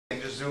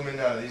zoom in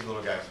on these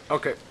little guys.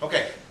 Okay.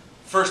 Okay,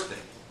 first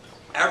thing,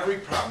 every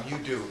problem you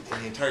do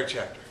in the entire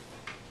chapter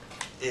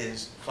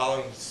is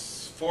following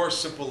 4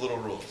 simple little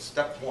rules.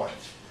 Step 1,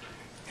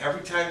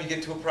 every time you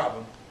get to a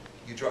problem,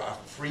 you draw a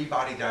free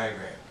body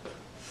diagram.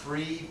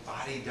 Free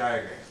body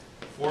diagram.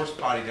 Forced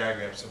body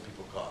diagram, some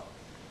people call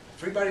it.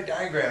 Free body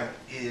diagram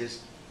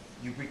is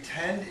you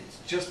pretend it's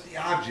just the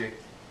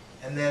object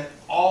and then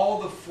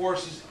all the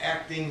forces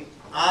acting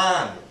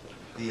on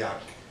the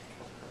object.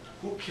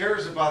 Who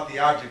cares about the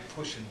object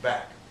pushing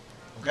back?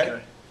 Okay?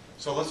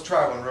 So let's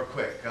try one real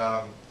quick.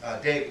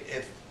 Dave,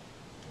 if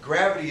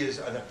gravity is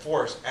a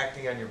force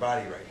acting on your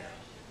body right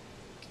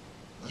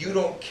now, you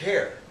don't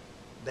care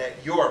that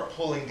you're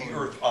pulling the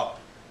earth up.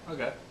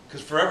 Okay.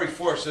 Because for every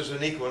force, there's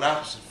an equal and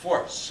opposite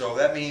force. So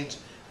that means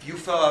if you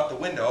fell out the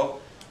window,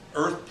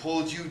 earth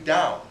pulled you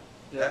down.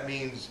 Yeah. That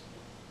means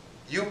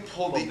you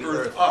pulled the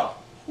earth up.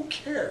 Who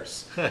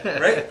cares?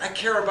 Right? I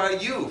care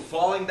about you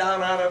falling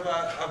down out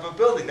of a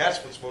building.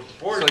 That's what's most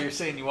important. So you're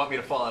saying you want me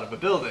to fall out of a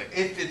building?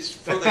 If it's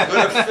for the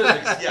good of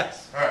physics,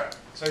 yes. All right.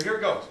 So here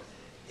it goes.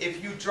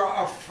 If you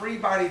draw a free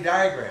body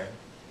diagram,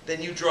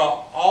 then you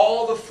draw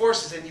all the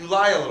forces and you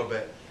lie a little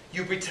bit.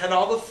 You pretend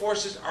all the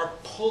forces are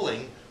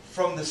pulling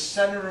from the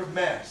center of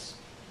mass.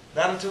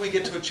 Not until we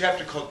get to a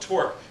chapter called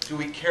torque do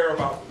we care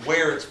about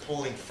where it's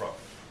pulling from.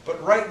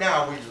 But right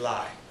now we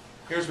lie.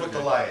 Here's what the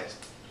lie is.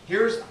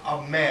 Here's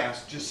a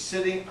mass just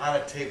sitting on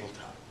a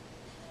tabletop.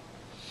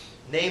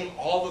 Name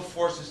all the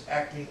forces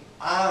acting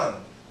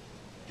on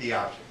the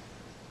object,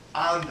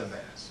 on the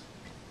mass.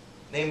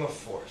 Name a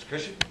force.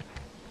 Christian?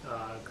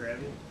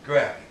 Gravity.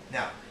 Gravity.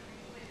 Now,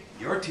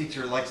 your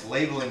teacher likes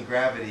labeling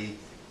gravity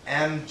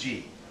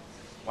mg.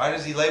 Why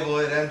does he label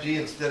it mg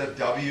instead of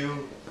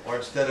w or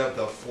instead of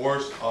the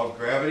force of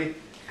gravity?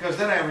 Because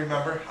then I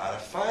remember how to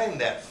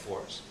find that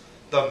force.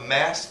 The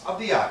mass of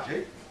the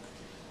object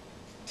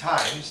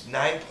times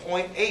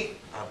 9.8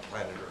 on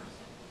planet Earth.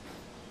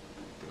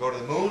 To go to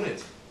the moon,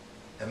 it's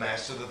the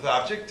mass of the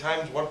object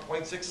times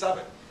 1.67. All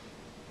right.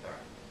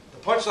 The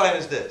punchline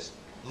is this.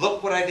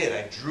 Look what I did.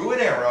 I drew an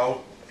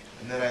arrow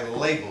and then I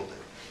labeled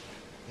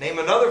it. Name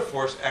another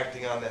force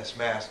acting on this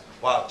mass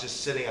while it's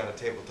just sitting on a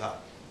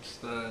tabletop. It's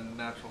the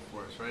natural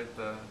force, right?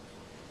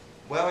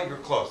 Well, you're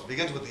close. It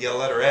begins with the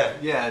letter N.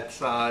 Yeah, it's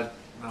no,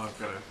 I've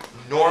got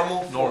a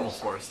Normal force. normal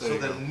force. There So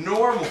you the go.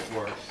 normal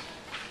force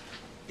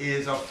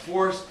is a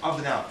force of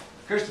the now.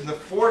 Kirsten, the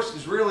force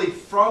is really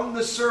from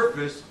the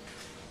surface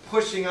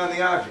pushing on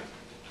the object.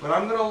 But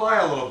I'm going to lie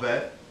a little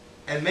bit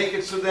and make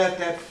it so that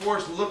that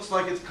force looks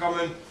like it's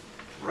coming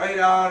right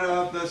out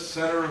of the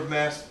center of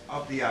mass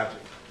of the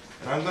object.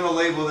 And I'm going to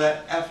label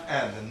that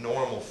Fn, the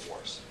normal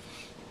force.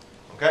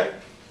 Okay?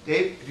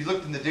 Dave, if you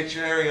looked in the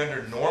dictionary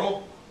under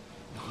normal,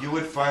 you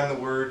would find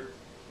the word,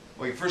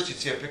 well, first you'd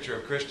see a picture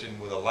of Christian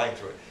with a line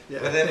through it. Yeah.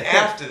 But then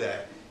after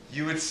that,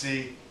 you would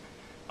see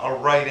a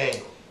right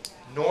angle.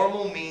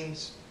 Normal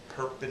means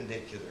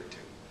perpendicular to.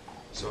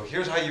 So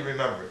here's how you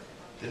remember it.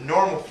 The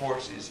normal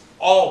force is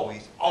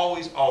always,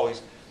 always,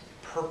 always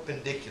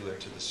perpendicular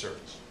to the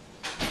surface.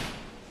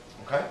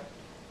 Okay?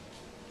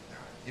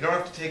 You don't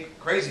have to take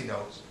crazy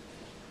notes.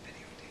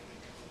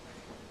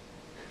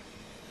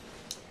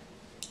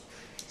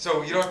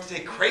 So you don't have to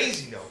take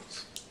crazy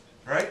notes,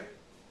 right?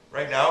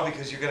 Right now,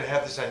 because you're going to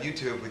have this on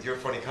YouTube with your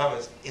funny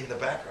comments in the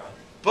background.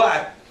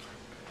 But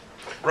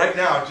right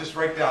now, just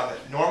write down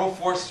that normal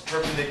force is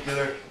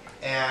perpendicular,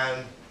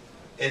 and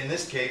in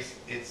this case,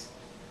 it's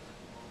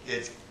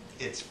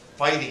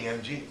fighting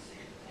mg.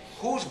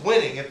 Who's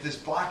winning if this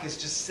block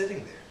is just sitting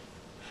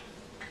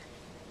there?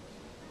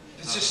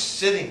 It's just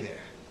sitting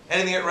there.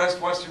 Anything at rest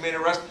wants to remain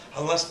at rest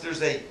unless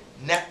there's a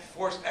net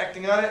force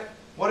acting on it.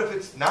 What if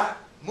it's not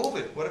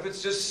moving? What if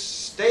it's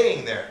just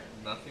staying there?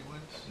 Nothing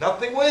wins.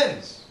 Nothing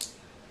wins.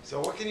 So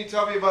what can you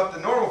tell me about the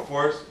normal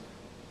force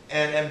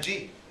and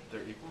mg?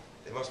 They're equal.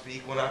 They must be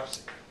equal and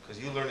opposite.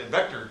 Because you learned in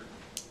vector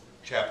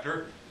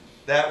chapter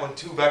that when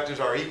two vectors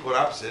are equal and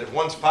opposite, if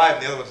one's 5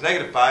 and the other one's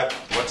 -5,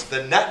 what's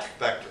the net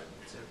vector?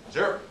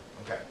 0.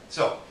 Okay.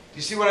 So, do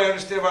you see what I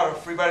understand about a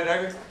free body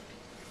diagram?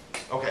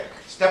 Okay.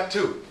 Step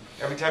 2.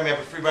 Every time you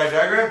have a free body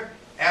diagram,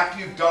 after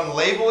you've done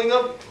labeling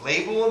them,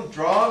 label them,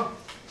 draw them,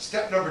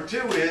 step number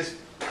 2 is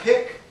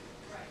pick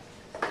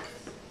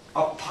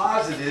a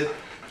positive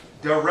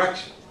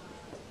direction.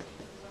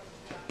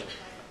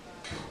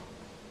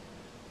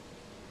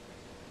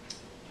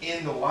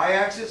 In the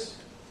y-axis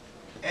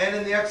and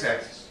in the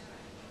x-axis.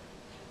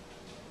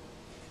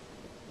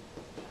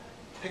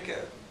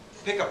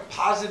 Pick a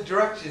positive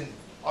direction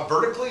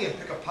vertically and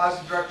pick a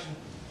positive direction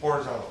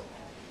horizontally.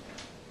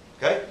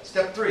 Okay?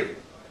 Step 3.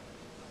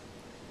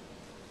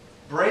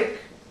 Break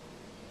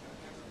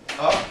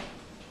up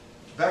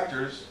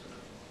vectors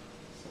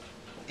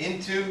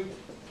into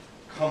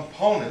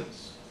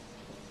components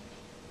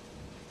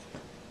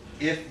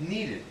if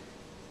needed.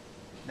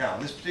 Now,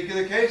 in this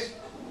particular case,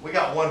 we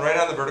got one right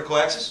on the vertical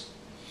axis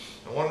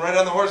and one right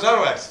on the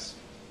horizontal axis.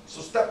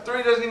 So step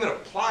 3 doesn't even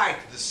apply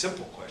to this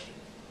simple question.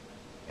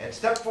 And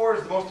step 4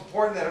 is the most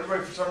important that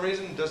everybody for some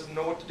reason doesn't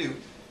know what to do.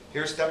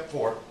 Here's step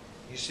 4.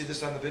 You see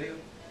this on the video?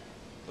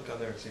 Look on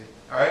there and see it.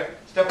 All right.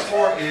 Step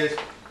 4 is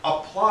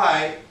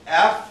apply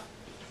F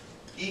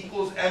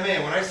equals ma.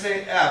 When I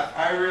say F,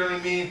 I really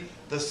mean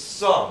the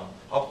sum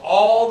of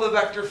all the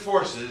vector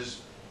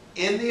forces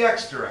in the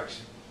x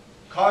direction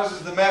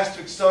causes the mass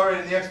to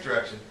accelerate in the x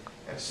direction,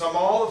 and sum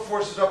all the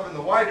forces up in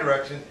the y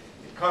direction,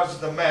 it causes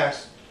the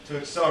mass to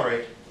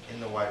accelerate in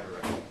the y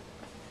direction.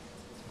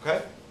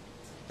 Okay?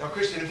 Now,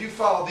 Christian, if you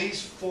follow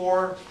these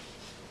 4,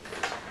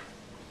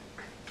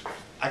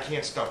 I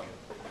can't stump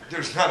you.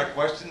 There's not a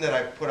question that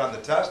I put on the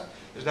test.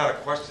 There's not a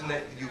question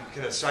that you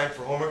can assign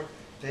for homework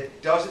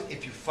that doesn't,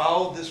 if you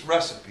follow this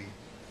recipe,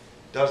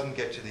 doesn't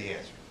get you the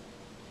answer.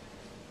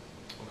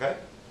 Okay?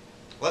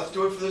 Let's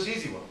do it for this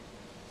easy one.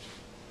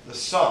 The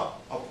sum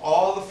of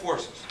all the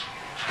forces.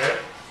 Okay?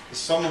 The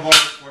sum of all the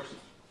forces.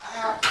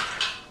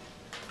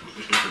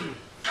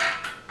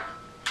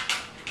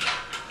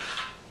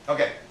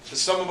 Okay, the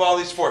sum of all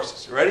these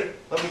forces. You ready?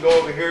 Let me go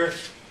over here.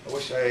 I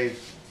wish I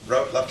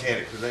wrote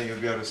left-handed because then you'll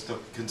be able to still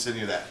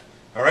continue that.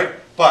 All right?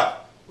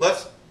 But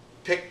let's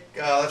pick,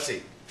 let's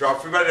see, draw a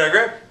free body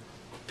diagram.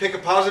 Pick a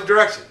positive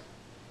direction.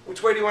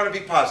 Which way do you want to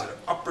be positive?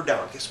 Up or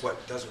down? Guess what?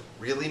 It doesn't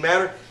really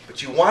matter.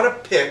 But you want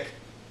to pick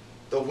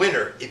the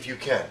winner if you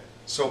can.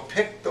 So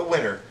pick the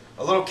winner.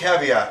 A little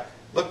caveat.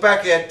 Look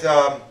back at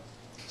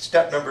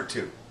step number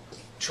 2.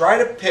 Try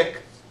to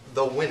pick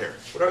the winner.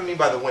 What do I mean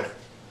by the winner?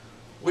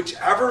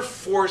 Whichever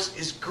force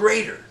is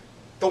greater.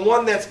 The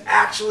one that's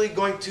actually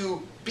going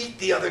to beat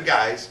the other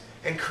guys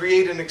and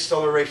create an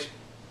acceleration.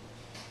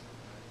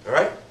 All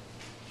right?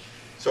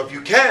 So if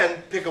you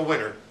can pick a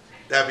winner,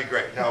 that'd be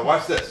great. Now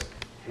watch this.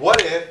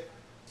 What if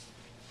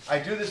I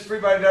do this free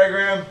body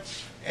diagram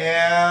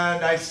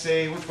and I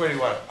say, which way do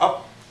you want it?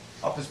 Up.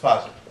 Up is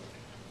positive.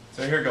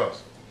 So here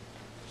goes.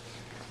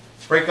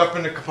 Break up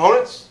into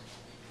components.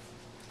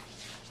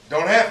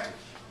 Don't have to.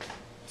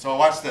 So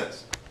watch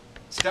this.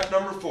 Step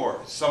number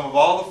 4, sum of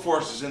all the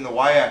forces in the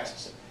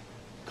y-axis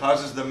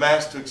causes the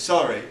mass to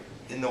accelerate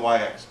in the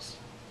y-axis.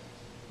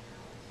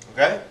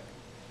 Okay?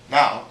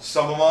 Now,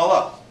 sum them all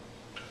up.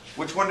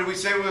 Which one did we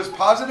say was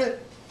positive?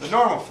 The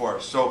normal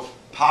force. So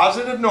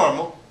positive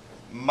normal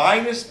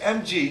minus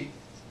mg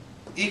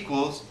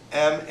equals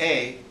ma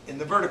in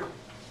the vertical.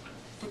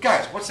 But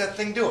guys, what's that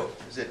thing doing?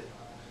 Is it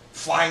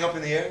flying up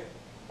in the air?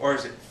 Or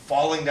is it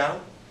falling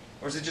down?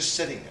 Or is it just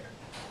sitting there?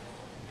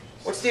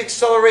 What's the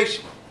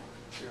acceleration?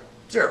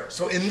 0.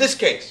 So in this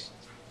case,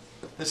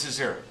 this is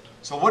 0.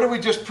 So what did we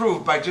just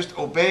prove by just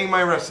obeying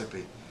my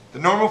recipe? The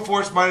normal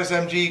force minus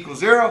mg equals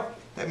 0.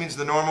 That means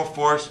the normal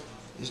force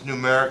is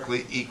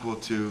numerically equal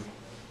to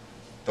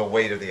the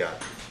weight of the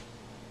object.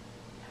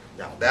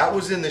 Now that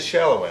was in the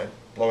shallow end,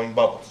 blowing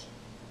bubbles.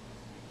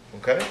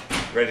 Okay?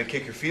 Ready to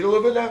kick your feet a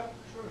little bit now?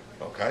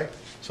 Sure. Okay.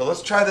 So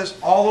let's try this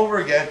all over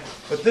again.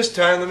 But this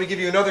time, let me give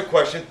you another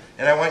question,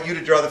 and I want you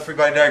to draw the free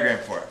body diagram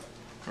for it.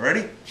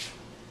 Ready?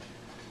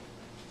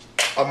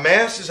 A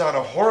mass is on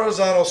a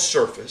horizontal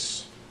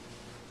surface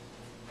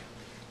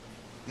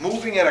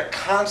moving at a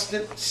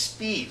constant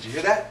speed. Did you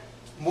hear that?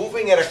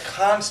 Moving at a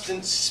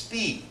constant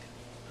speed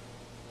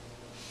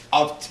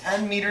of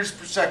 10 meters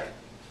per second.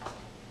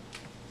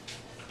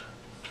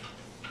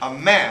 A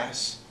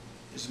mass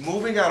is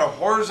moving on a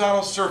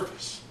horizontal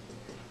surface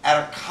at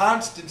a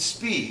constant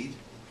speed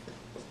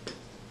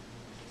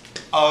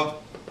of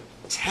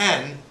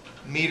 10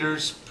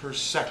 meters per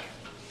second.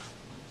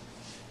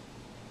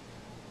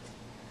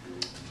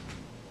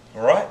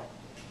 All right?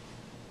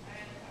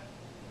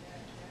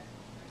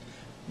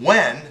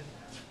 When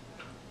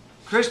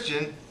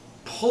Christian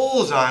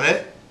pulls on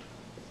it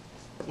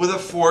with a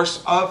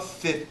force of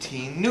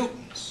 15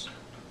 newtons.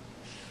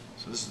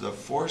 So this is the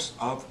force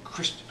of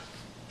Christian.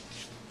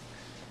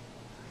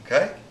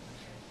 Okay?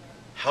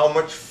 How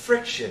much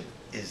friction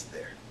is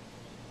there?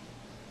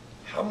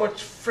 How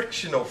much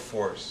frictional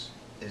force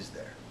is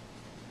there?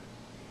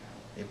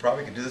 You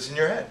probably could do this in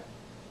your head.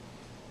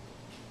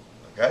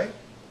 Okay?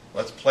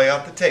 Let's play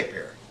out the tape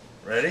here.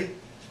 Ready?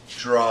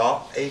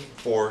 Draw a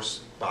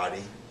force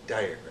body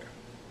diagram.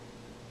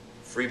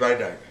 Free body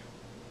diagram.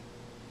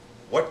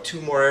 What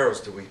 2 more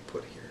arrows do we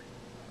put here?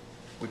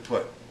 We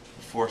put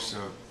the force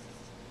of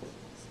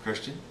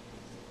Christian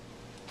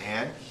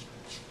and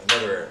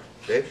another arrow.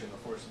 Dave? The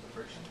force of the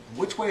friction.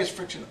 Which way is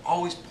friction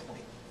always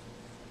pointing?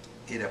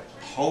 It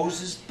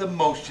opposes the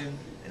motion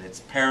and it's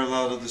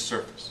parallel to the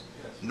surface.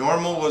 Yes.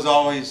 Normal was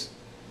always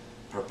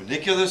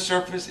perpendicular to the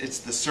surface. It's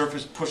the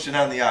surface pushing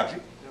on the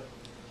object. Yep.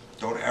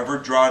 Don't ever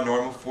draw a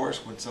normal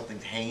force when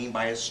something's hanging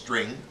by a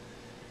string.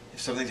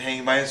 If something's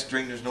hanging by a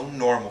string, there's no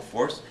normal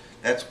force.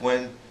 That's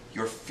when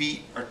your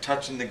feet are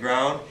touching the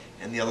ground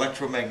and the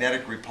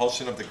electromagnetic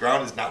repulsion of the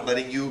ground is not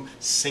letting you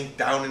sink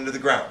down into the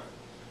ground.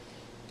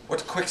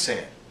 What's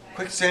quicksand?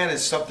 Quicksand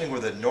is something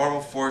where the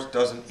normal force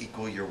doesn't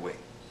equal your weight.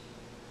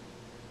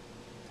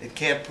 It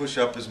can't push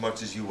up as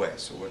much as you weigh,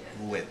 so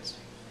who wins?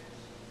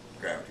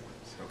 Gravity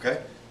wins,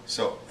 okay?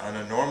 So on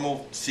a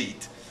normal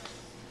seat,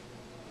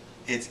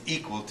 it's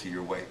equal to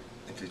your weight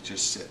if it's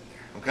just sitting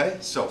there, okay?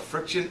 So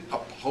friction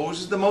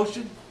opposes the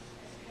motion,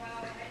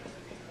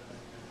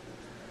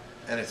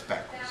 and it's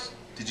backwards.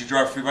 Did you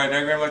draw a free body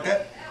diagram like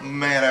that?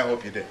 Man, I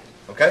hope you did.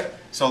 Okay?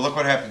 So look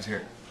what happens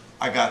here.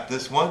 I got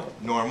this one,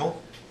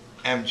 normal,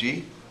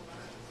 mg,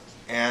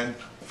 and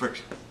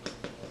friction.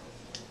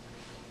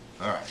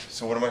 All right,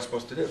 so what am I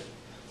supposed to do?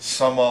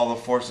 Sum all the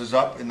forces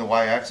up in the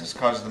y-axis,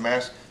 causes the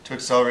mass to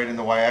accelerate in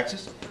the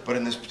y-axis, but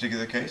in this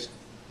particular case,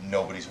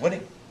 nobody's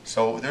winning.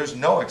 So there's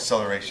no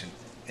acceleration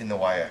in the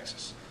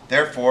y-axis.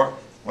 Therefore,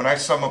 when I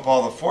sum up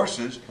all the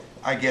forces,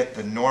 I get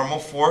the normal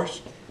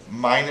force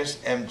minus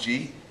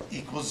mg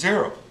equals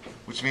 0,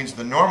 which means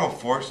the normal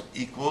force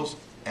equals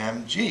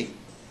mg.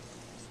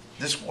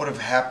 This would have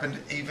happened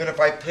even if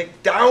I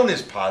picked down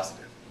as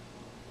positive.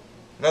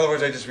 In other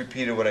words, I just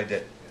repeated what I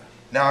did.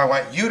 Now I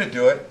want you to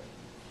do it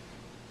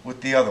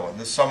with the other one.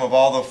 The sum of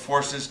all the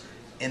forces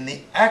in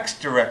the x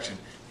direction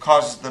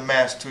causes the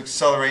mass to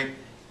accelerate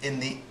in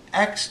the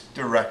x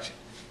direction.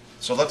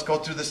 So let's go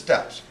through the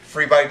steps.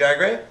 Free body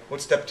diagram,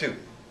 what's step 2?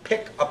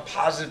 Pick a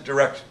positive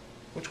direction.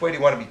 Which way do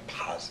you want to be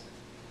positive?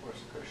 Force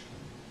of cushion.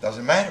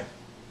 Doesn't matter.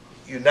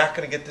 You're not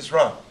going to get this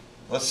wrong.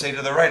 Let's say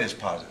to the right is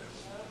positive.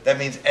 That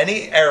means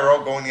any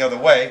arrow going the other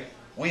way,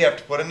 we have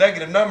to put a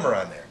negative number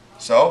on there.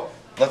 So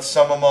let's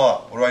sum them all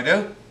up. What do I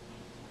do?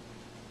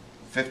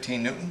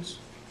 15 newtons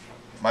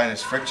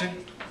minus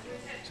friction,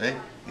 see,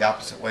 the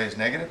opposite way is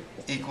negative,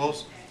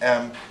 equals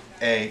ma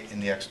in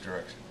the x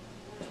direction.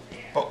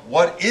 But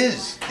what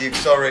is the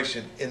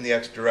acceleration in the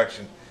x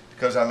direction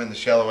because I'm in the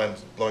shallow end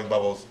blowing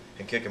bubbles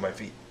and kicking my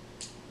feet?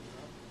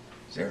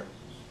 0,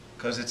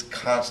 because it's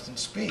constant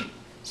speed.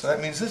 So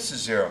that means this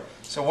is 0.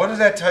 So what does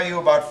that tell you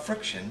about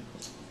friction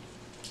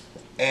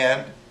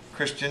and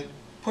Christian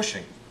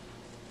pushing?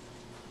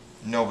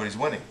 Nobody's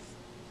winning.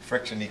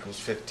 Friction equals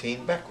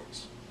 15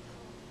 backwards.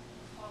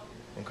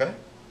 Okay?